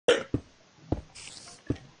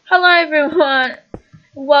Hello everyone,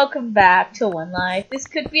 welcome back to One Life. This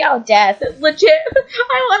could be our death. Legit,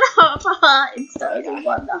 I want half a heart instead of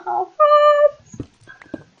 1.5 hearts.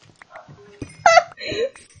 Oh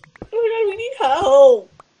my god, we need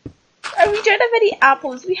help. And we don't have any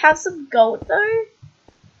apples. We have some gold though.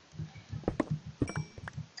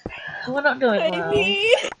 We're not doing well.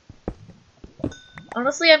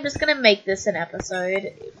 Honestly, I'm just gonna make this an episode.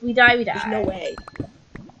 If we die, we die. There's no way.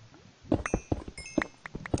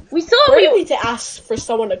 We still need to ask for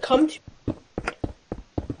someone to come to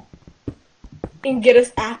and get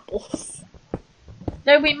us apples.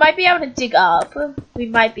 No, we might be able to dig up. We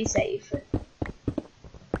might be safe.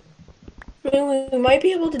 We might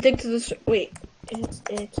be able to dig to this. Wait, is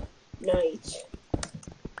it night?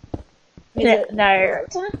 No.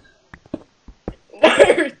 Nerd.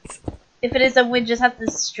 If it is, then we just have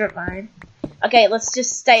to strip mine. Okay, let's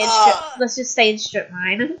just stay in strip. Let's just stay in strip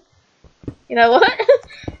mine. You know what?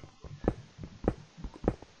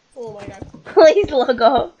 Oh my god. Please log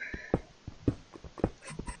off.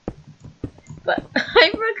 But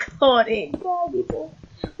I'm recording.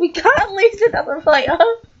 We can't lose another player.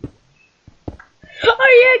 Oh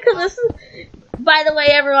yeah, because this is. By the way,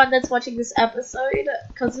 everyone that's watching this episode,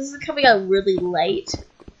 because this is coming out really late.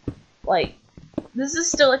 Like, this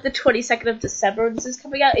is still like the 22nd of December, and this is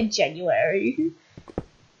coming out in January.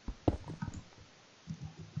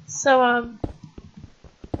 So,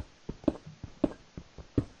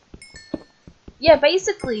 yeah,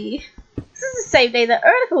 basically, this is the same day that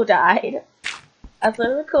Ernicle died. As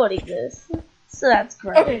we're recording this. So that's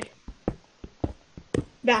great. Okay.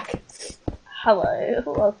 Back. Hello,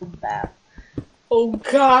 welcome back. Oh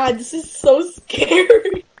god, this is so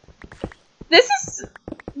scary.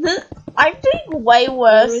 I'm doing way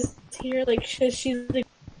worse. Here, like, she's like.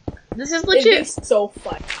 This is legit. So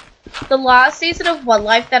fun. The last season of One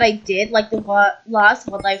Life that I did, like the last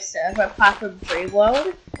One Life server, apart from Dream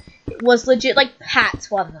World, was legit like Pat's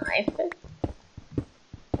One Life.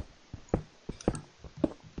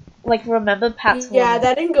 Like, remember Pat's One Life?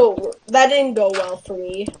 That didn't go well for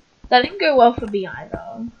me. That didn't go well for me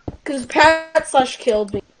either. Because Pat /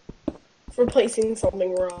 killed me for placing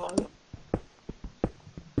something wrong.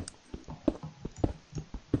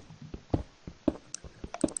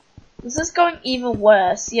 This is going even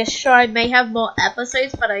worse. Yes, sure, I may have more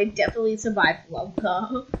episodes, but I definitely survived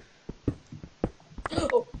longer.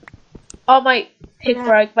 Oh, my pick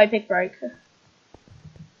broke. My pick broke.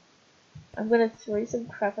 I'm gonna throw some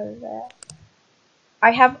crap over there. I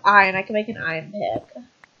have iron. I can make an iron pick.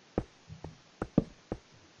 Oh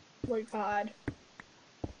my god.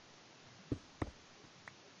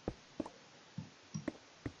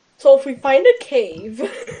 So if we find a cave...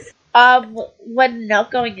 we're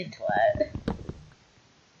not going into it.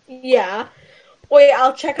 Yeah. Wait,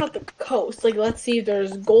 I'll check out the coast. Like, let's see if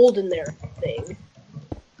there's gold in there. Thing.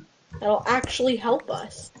 That'll actually help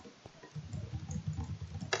us.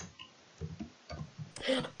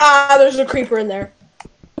 There's a creeper in there.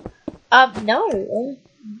 No.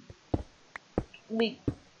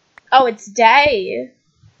 Oh, it's day.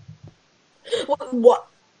 What?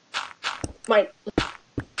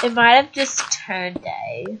 It might have just turned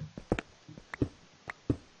day.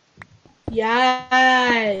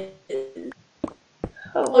 Yes.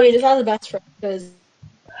 It's not the best friend, because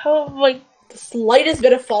the slightest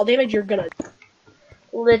bit of fall damage, you're gonna...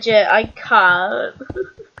 Legit, I can't.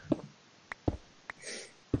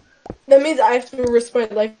 That means I have to risk my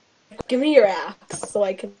life. Give me your axe, so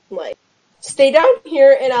I can, like, stay down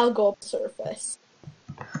here, and I'll go up the surface.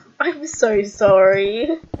 I'm so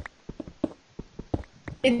sorry.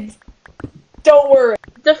 Don't worry.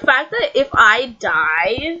 The fact that if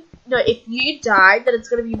you die, then it's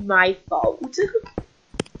gonna be my fault.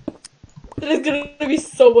 It's gonna be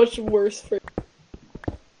so much worse for you.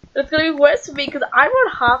 It's gonna be worse for me because I'm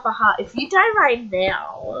on half a heart. If you die right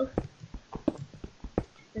now,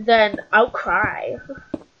 then I'll cry.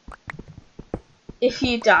 If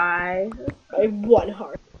you die, I have 1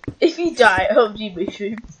 heart. If you die, OMG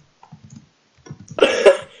mushrooms.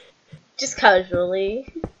 Just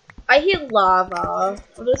casually. I hear lava.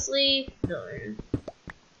 Honestly, no.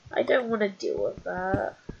 I don't want to deal with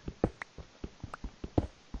that.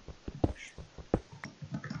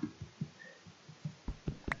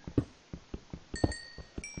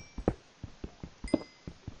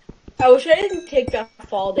 I wish I didn't take that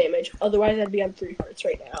fall damage, otherwise I'd be on 3 hearts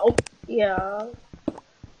right now. Yeah.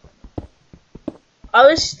 I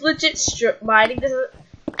was legit strip mining this,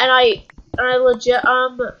 and I legit,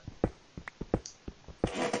 and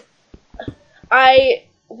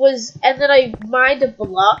then I mined a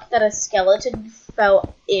block that a skeleton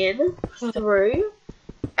fell in through,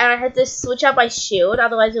 and I had to switch out my shield,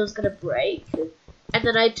 otherwise it was gonna break. And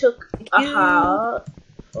then I took a heart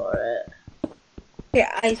for it.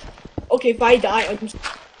 Yeah, okay, if I die, I'm just...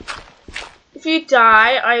 If you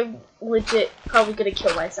die, I'm legit probably gonna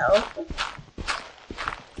kill myself.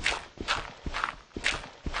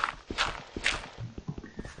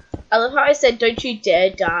 I love how I said, don't you dare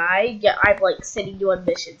die, yet I'm like sending you on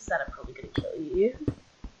missions that are probably gonna kill you.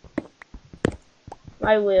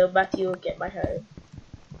 I will, Matthew will get my home.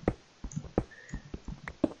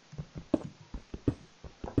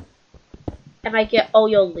 And I get all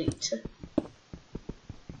your loot.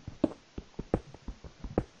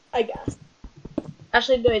 I guess.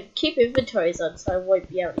 Actually, no, keep inventories on so I won't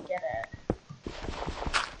be able to get it.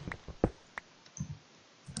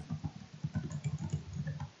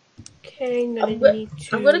 Okay,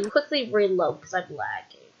 I'm gonna quickly reload because I'm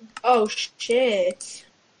lagging. Oh shit.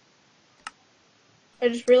 I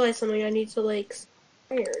just realized something. I need to like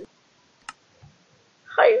iron.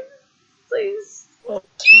 Hi, please. Oh.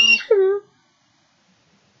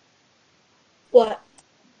 What?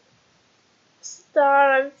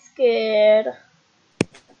 Star, I'm scared.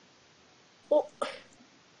 Well,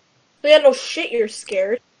 yeah, no shit, you're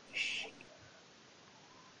scared.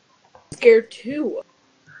 Scared too.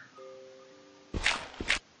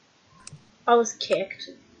 I was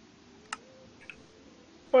kicked.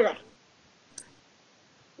 Oh my god.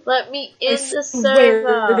 Let me in the Swear to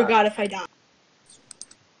server. God if I die.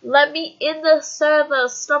 Let me in the server.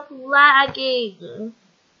 Stop lagging.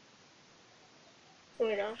 Oh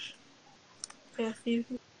my gosh. Matthew.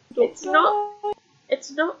 It's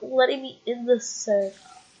not letting me in the server.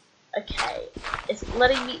 Okay. It's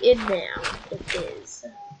letting me in now. It is.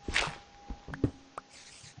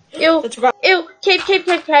 Ew. Ew.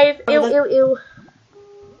 Cave. Ew.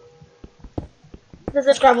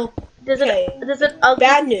 There's gravel. There's an ugly...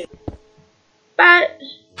 Bad news.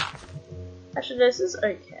 Actually, this is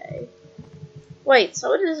okay. Wait,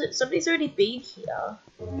 somebody's already been here.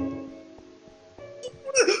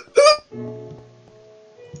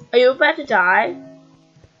 Are you about to die?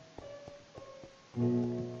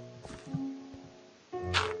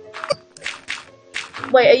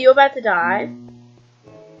 Wait, are you about to die?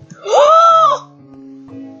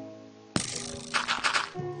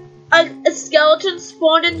 A skeleton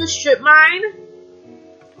spawned in the strip mine?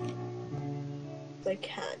 I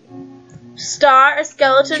can. Star, a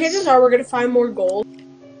skeleton... Chances are we're gonna find more gold.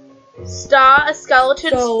 Star, a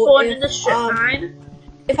skeleton spawned in the strip mine?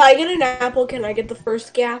 If I get an apple, can I get the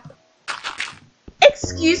first gap?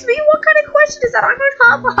 Excuse me? What kind of question is that? I'm on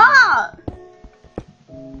half a heart!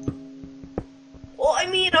 Well, I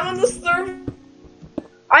mean, I'm on the surface.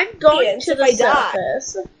 I'm going to the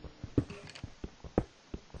surface.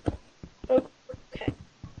 Okay.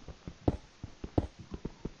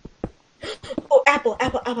 Oh, apple.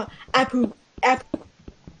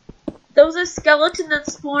 There was a skeleton that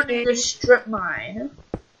spawned in the strip mine.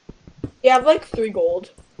 Yeah, I have like 3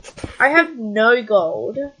 gold. I have no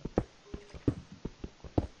gold.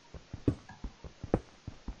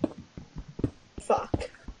 Fuck.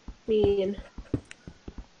 Mean.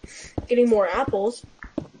 Getting more apples.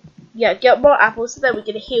 Yeah, get more apples so that we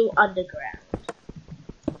can heal underground.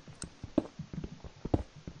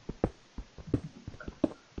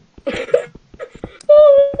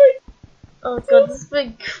 Oh god, this has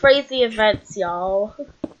been crazy events, y'all.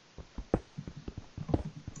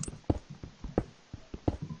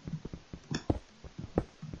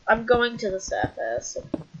 I'm going to the surface.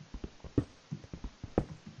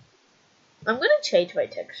 I'm gonna change my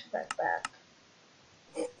texture pack back.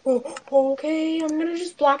 Oh, okay, I'm gonna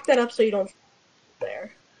just block that up so you don't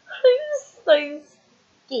there. I'm so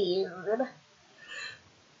scared.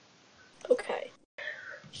 Okay.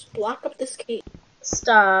 Just block up this cave.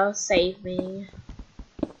 Star, save me.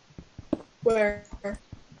 Where?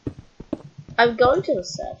 I'm going to the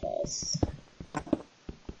surface.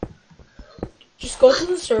 Just go to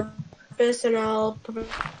the surface and I'll...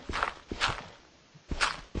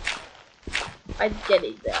 I'm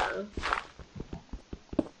getting there.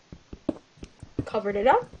 Covered it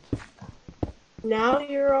up. Now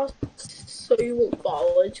you're all... So you will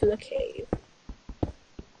fall into the cave.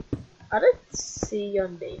 I don't see your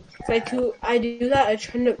name tag. I do that a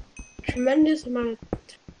tremendous amount of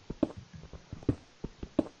time.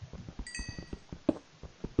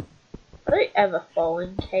 I don't ever fall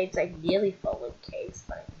in caves. I nearly fall in caves,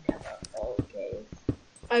 but I never fall in caves.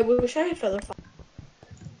 I wish I had feather fall.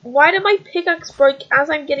 Why did my pickaxe break as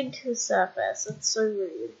I'm getting to the surface? It's so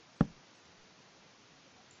rude.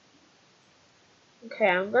 Okay,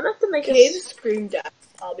 I'm gonna have to make Caves scream death,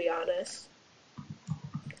 I'll be honest.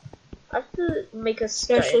 I have to make a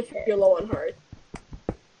Especially stone if you're low on heart.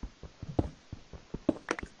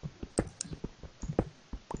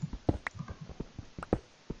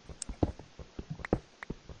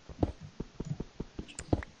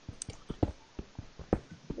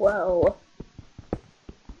 Well,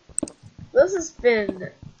 this has been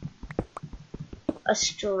a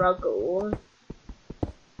struggle.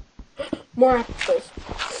 More apples.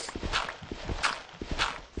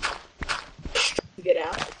 Get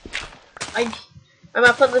out. I'm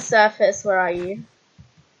up on the surface. Where are you?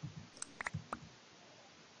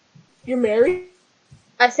 You're married?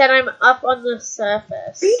 I said I'm up on the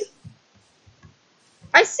surface. Married?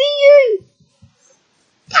 I see you!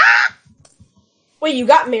 Ah! Wait, you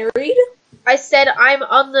got married? I said I'm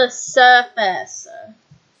on the surface.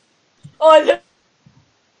 Oh, I got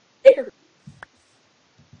married.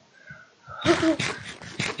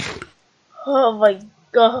 Oh my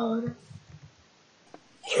god.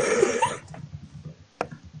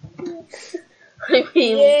 I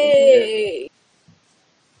mean, Yay!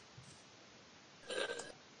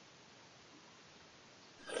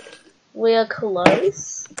 we're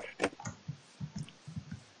close.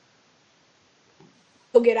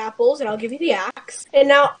 Go get apples and I'll give you the axe. And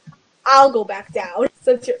now I'll go back down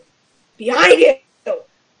since you're behind you.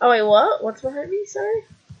 Oh wait, what? What's behind me, sorry?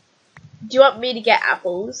 Do you want me to get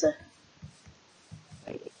apples?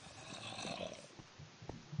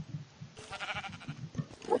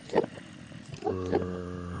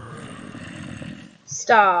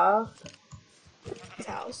 Star. His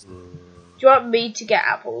house. Do you want me to get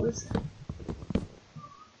apples?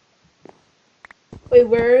 Wait,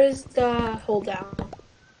 where is the hold down?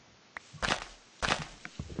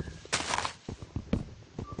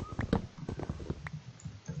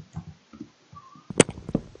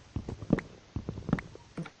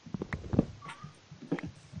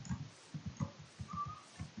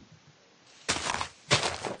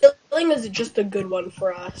 Feeling is just a good one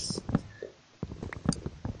for us.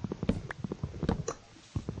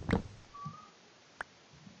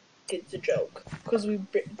 It's a joke because we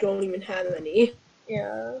don't even have any.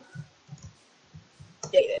 Yeah.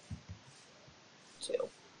 So.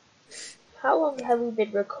 How long have we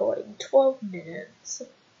been recording? 12 minutes.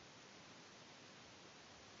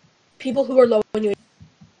 People who are low on you.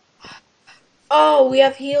 Oh, we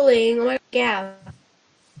have healing. Oh my god.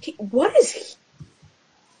 Yeah. What is he?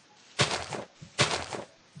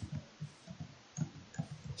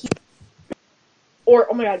 Or,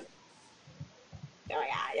 oh my god. Oh my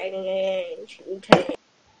god. Okay.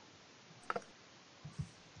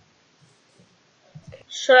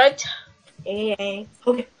 Should I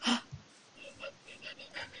Okay.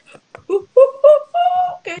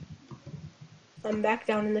 Okay. I'm back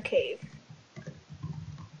down in the cave.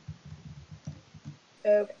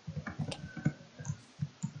 Okay.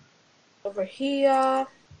 Over here.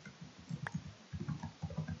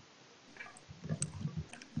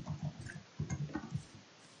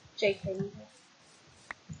 JK.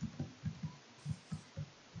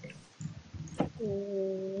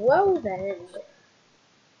 Well then.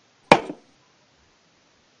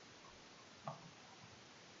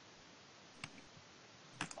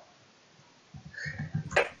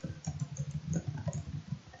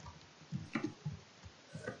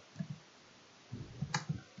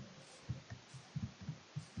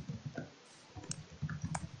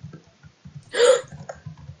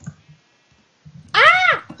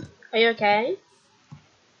 Ah! Are you okay?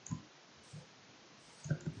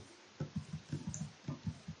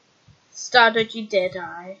 Star, don't you dare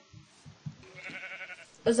die.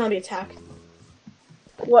 A zombie attack.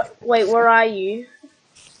 What? Wait, where are you?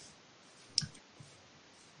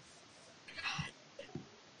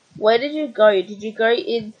 Where did you go? Did you go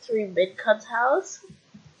in through Midcut's house?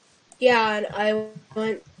 Yeah, and I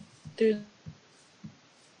went through.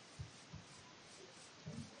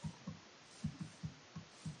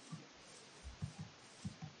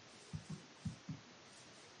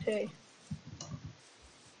 Okay.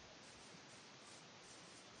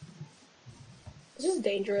 This is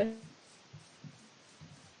dangerous.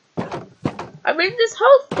 I mean, this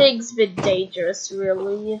whole thing's been dangerous,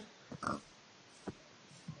 really.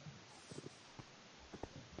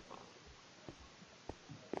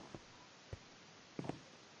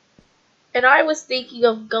 And I was thinking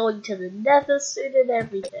of going to the Nether soon and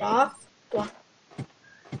everything.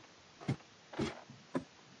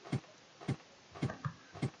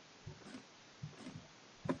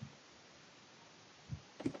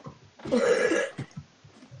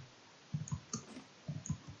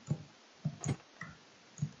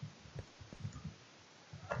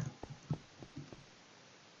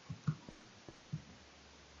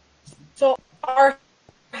 So our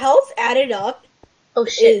health added up. Oh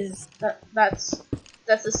shit! Is That's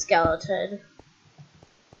a skeleton.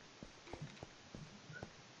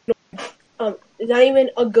 is not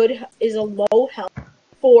even a good. Is a low health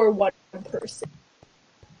for one person.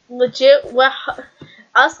 Legit,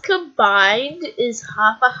 Us combined is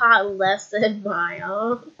half a heart less than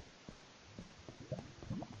Maya.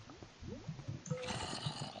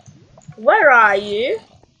 Where are you?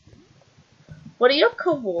 What are your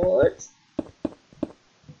coords?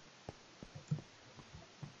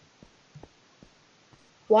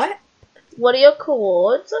 What? What are your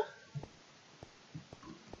coords?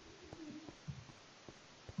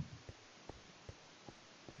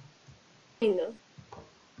 Hang on.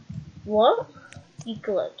 What? You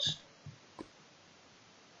glitched.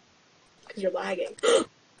 Because you're lagging.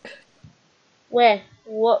 Where?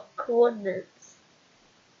 What coordinates?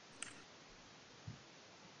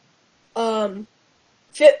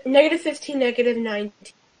 Negative 15, negative 19.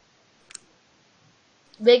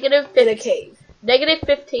 Negative In a 15. cave. Negative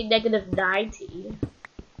 15, negative 90.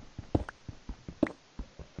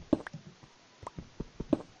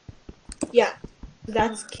 Yeah.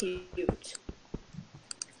 That's cute.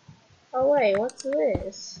 Oh wait, what's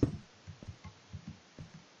this?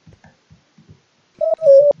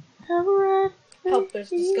 Help,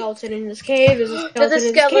 there's a skeleton in this cave, there's a There's a skeleton in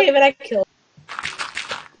this skeleton. cave, and I killed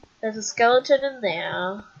There's a skeleton in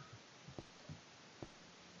there.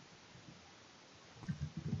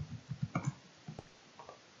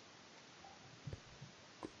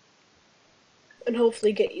 and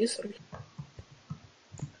hopefully get you some.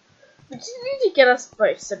 We just need to get us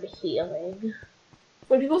both some healing.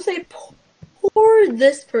 When people say poor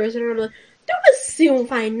this person, I'm like, don't assume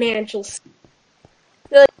financial.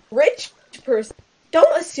 They're like, rich person,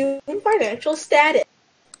 don't assume financial status.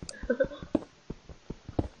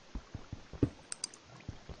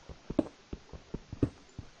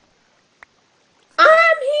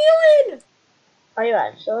 I'm healing. Are you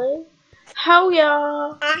actually? Hell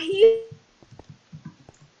yeah! I heal.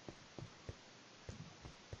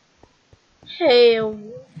 Hell.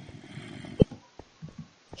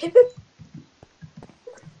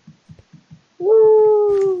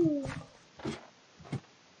 Woo!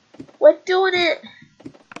 We're doing it!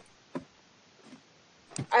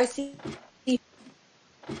 I see.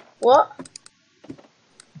 What?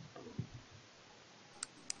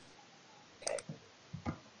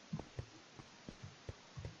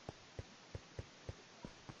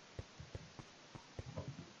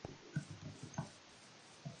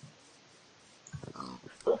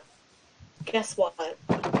 Guess what?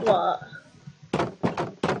 What?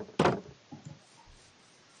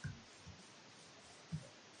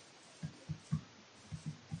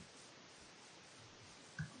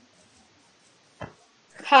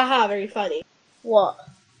 Haha, very funny. What?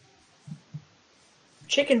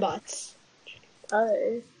 Chicken butts.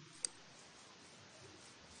 Oh.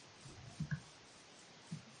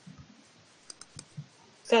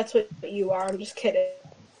 That's what you are. I'm just kidding.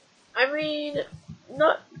 I mean,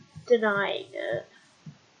 not denying it.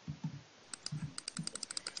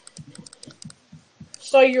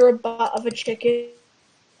 So you're a butt of a chicken.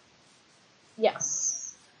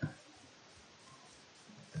 Yes.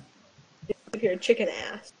 If you're a chicken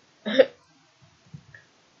ass. I'm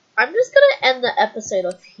just gonna end the episode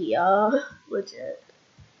off here. Legit.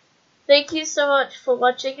 Thank you so much for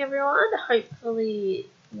watching, everyone. Hopefully,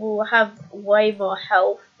 we'll have way more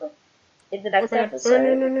health in the next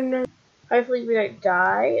episode. No. Hopefully, we don't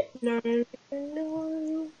die. No.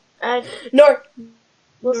 And No.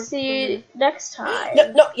 we'll see you next time.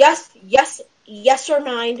 No. Yes or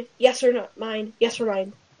mind. Yes or not mind. Yes or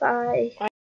mind. Bye. Bye.